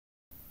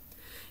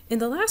In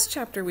the last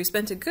chapter, we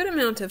spent a good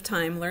amount of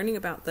time learning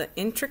about the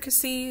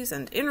intricacies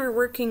and inner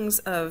workings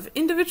of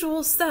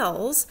individual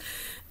cells,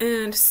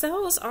 and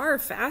cells are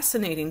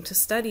fascinating to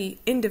study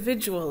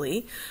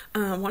individually.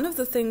 One of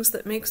the things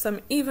that makes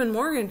them even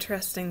more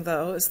interesting,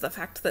 though, is the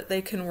fact that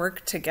they can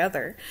work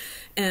together.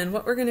 And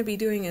what we're going to be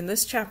doing in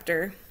this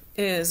chapter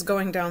is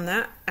going down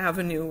that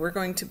avenue. We're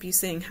going to be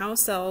seeing how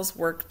cells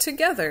work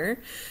together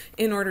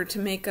in order to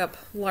make up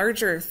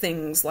larger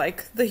things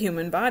like the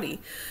human body.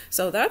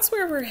 So that's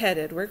where we're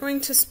headed. We're going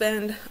to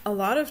spend a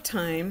lot of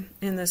time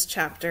in this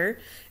chapter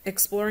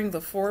exploring the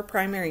 4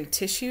 primary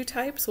tissue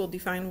types. We'll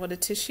define what a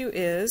tissue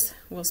is.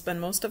 We'll spend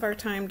most of our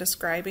time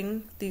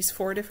describing these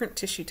 4 different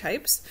tissue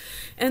types.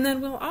 And then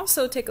we'll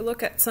also take a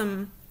look at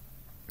some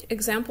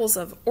examples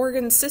of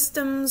organ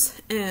systems,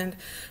 and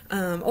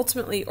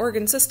ultimately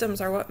organ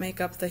systems are what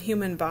make up the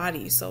human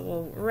body. So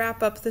we'll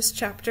wrap up this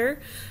chapter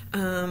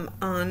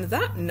on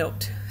that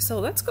note.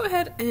 So let's go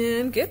ahead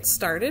and get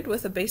started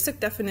with a basic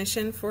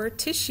definition for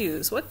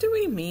tissues. What do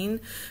we mean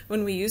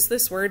when we use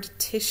this word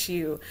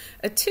tissue?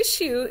 A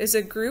tissue is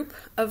a group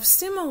of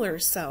similar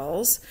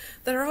cells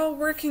that are all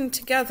working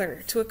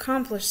together to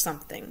accomplish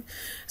something.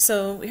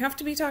 So we have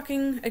to be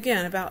talking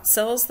again about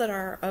cells that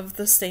are of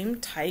the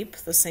same type,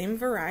 the same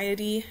variety,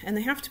 and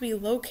they have to be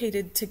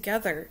located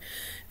together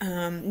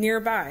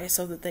nearby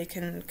so that they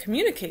can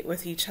communicate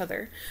with each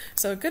other.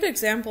 So a good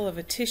example of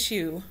a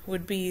tissue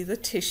would be the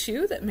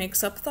tissue that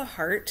makes up the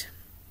heart.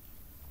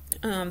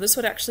 This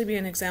would actually be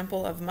an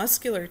example of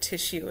muscular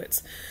tissue.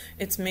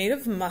 It's made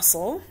of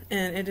muscle,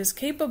 and it is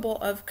capable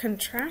of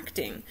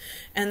contracting,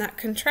 and that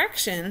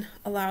contraction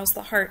allows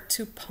the heart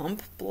to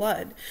pump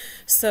blood.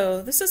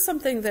 So this is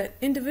something that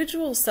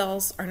individual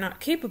cells are not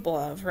capable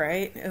of,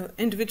 right?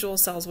 Individual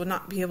cells would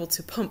not be able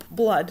to pump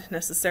blood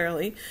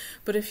necessarily,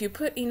 but if you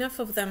put enough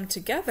of them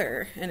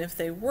together, and if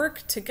they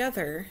work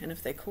together, and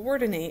if they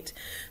coordinate,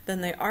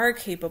 then they are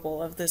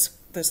capable of this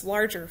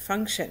larger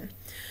function.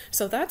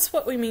 So that's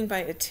what we mean by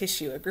a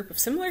tissue, a group of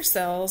similar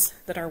cells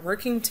that are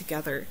working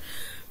together.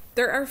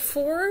 There are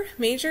 4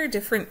 major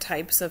different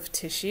types of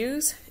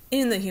tissues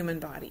in the human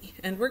body,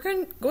 and we're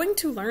going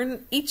to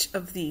learn each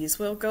of these.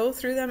 We'll go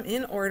through them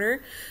in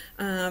order.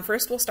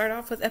 First we'll start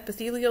off with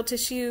epithelial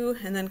tissue,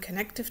 and then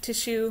connective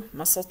tissue,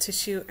 muscle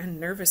tissue, and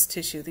nervous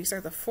tissue. These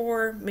are the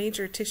 4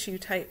 major tissue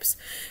types,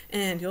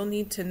 and you'll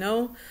need to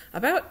know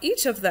about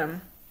each of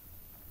them.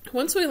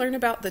 Once we learn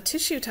about the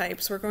tissue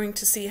types, we're going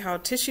to see how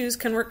tissues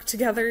can work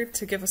together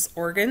to give us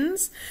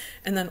organs,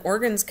 and then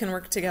organs can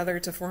work together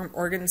to form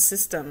organ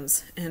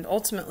systems. And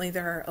ultimately,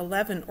 there are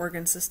 11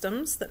 organ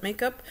systems that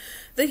make up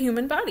the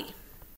human body.